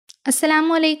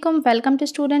अस्सलामुअलैकुम, welcome to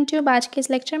student tube. आज के इस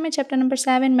लेक्चर में चैप्टर नंबर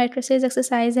 7 मैट्रिसेस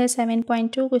एक्सरसाइज है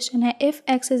 7.2। क्वेश्चन है if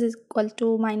x is equal to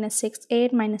 -6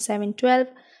 8 -7 12,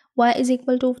 y is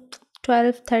equal to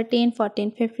 12 13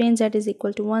 14 15, z is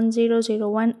equal to 1 0 0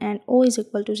 1 and o is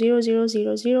equal to 0 0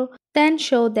 0 0, then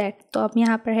show that. तो अब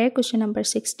यहाँ पर है क्वेश्चन नंबर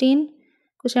 16।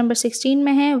 क्वेश्चन नंबर 16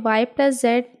 में है y plus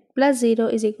z plus 0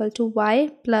 is equal to y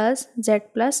plus z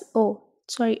plus o,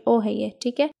 sorry o है ये,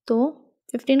 ठीक है। तो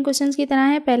 15 क्वेश्चंस की तरह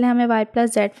है। पहले हमें y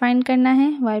प्लस जेड फाइंड करना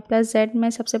है। y प्लस जेड में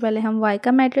सबसे पहले हम y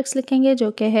का मैट्रिक्स लिखेंगे जो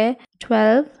कि है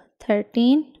 12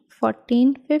 13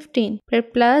 14 15, फिर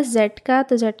प्लस z का,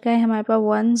 तो z का है हमारे पास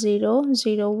 1 0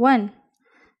 0 1,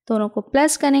 दोनों को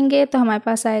प्लस करेंगे तो हमारे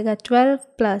पास आएगा 12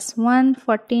 प्लस 1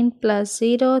 14 प्लस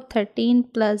 0 13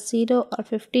 प्लस 0 और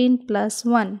 15 प्लस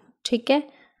 1, ठीक है।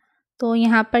 तो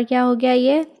यहाँ पर क्या हो गया,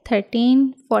 ये 13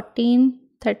 14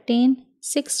 13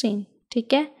 16,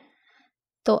 ठीक है।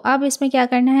 तो अब इसमें क्या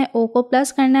करना है, o को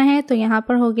प्लस करना है, तो यहाँ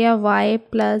पर हो गया y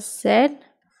प्लस जेड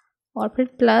और फिर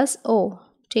प्लस o,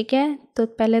 ठीक है। तो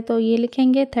पहले तो ये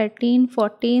लिखेंगे 13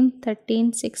 14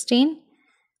 13 16,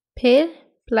 फिर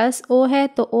प्लस o है,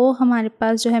 तो o हमारे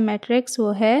पास जो है मैट्रिक्स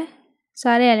वो है,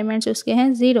 सारे एलिमेंट्स उसके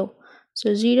हैं 0,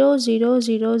 सो 0 0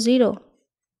 0 0।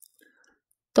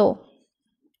 तो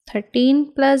 13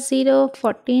 प्लस 0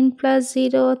 14 प्लस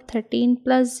 0 13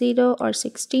 प्लस 0 और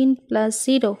 16 plus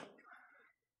 0।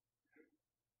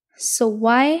 So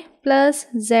y plus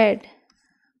z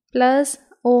plus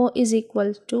o is equal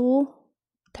to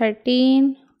 13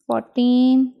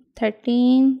 14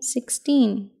 13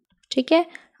 16, ठीक है।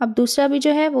 अब दूसरा भी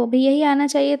जो है वो भी यही आना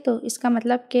चाहिए, तो इसका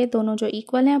मतलब कि दोनों जो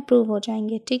इक्वल हैं प्रूव हो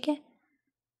जाएंगे, ठीक है।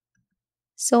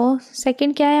 सो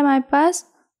सेकंड क्या है हमारे पास,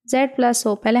 z प्लस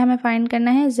o। पहले हमें फाइंड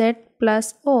करना है z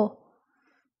प्लस o।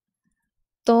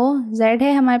 तो z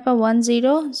है हमारे पास 1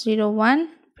 0 0 1,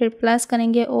 फिर प्लस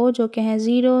करेंगे o जो कि है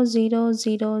 0 0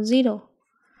 0 0।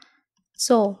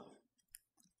 सो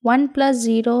 1 प्लस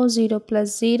 0 0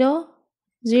 प्लस 0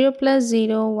 0 प्लस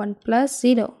 0 1 प्लस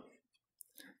 0।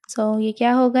 सो ये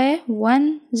क्या हो गए 1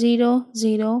 0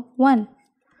 0 1।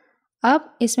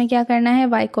 अब इसमें क्या करना है,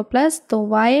 y को प्लस, तो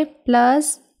y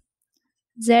plus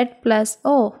z plus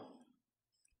o।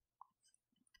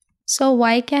 सो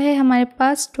y क्या है हमारे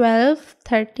पास 12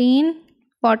 13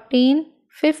 14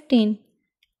 15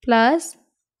 प्लस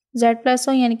z प्लस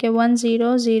o यानी कि 1 0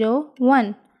 0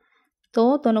 1, तो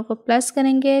दोनों को प्लस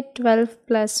करेंगे 12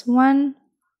 प्लस 1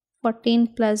 14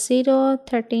 प्लस 0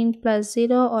 13 प्लस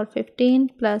 0 और 15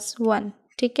 प्लस 1,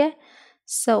 ठीक है।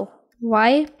 सो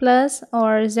y प्लस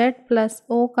और z प्लस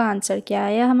o का आंसर क्या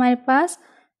आया हमारे पास,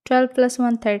 12 plus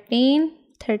 1 13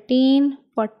 13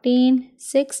 14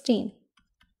 16।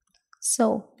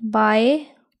 So bye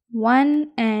 1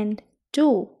 and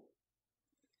 2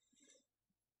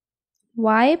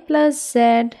 y plus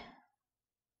z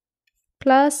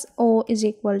plus o is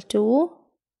equal to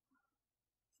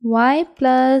y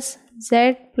plus z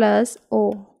plus o,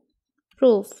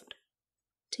 proved,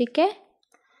 ठीक है।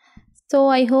 तो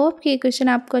आई होप कि क्वेश्चन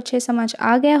आपको अच्छे समझ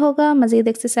आ गया होगा। मज़ीद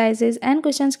एक्सरसाइजेज एंड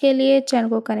क्वेश्चंस के लिए चैनल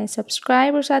को करें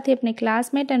सब्सक्राइब और साथ ही अपने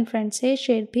क्लासमेट एंड फ्रेंड से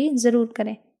शेयर भी ज़रूर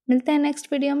करें। मिलते हैं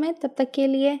नेक्स्ट वीडियो में, तब तक के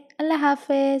लिए अल्लाह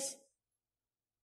हाफिज़।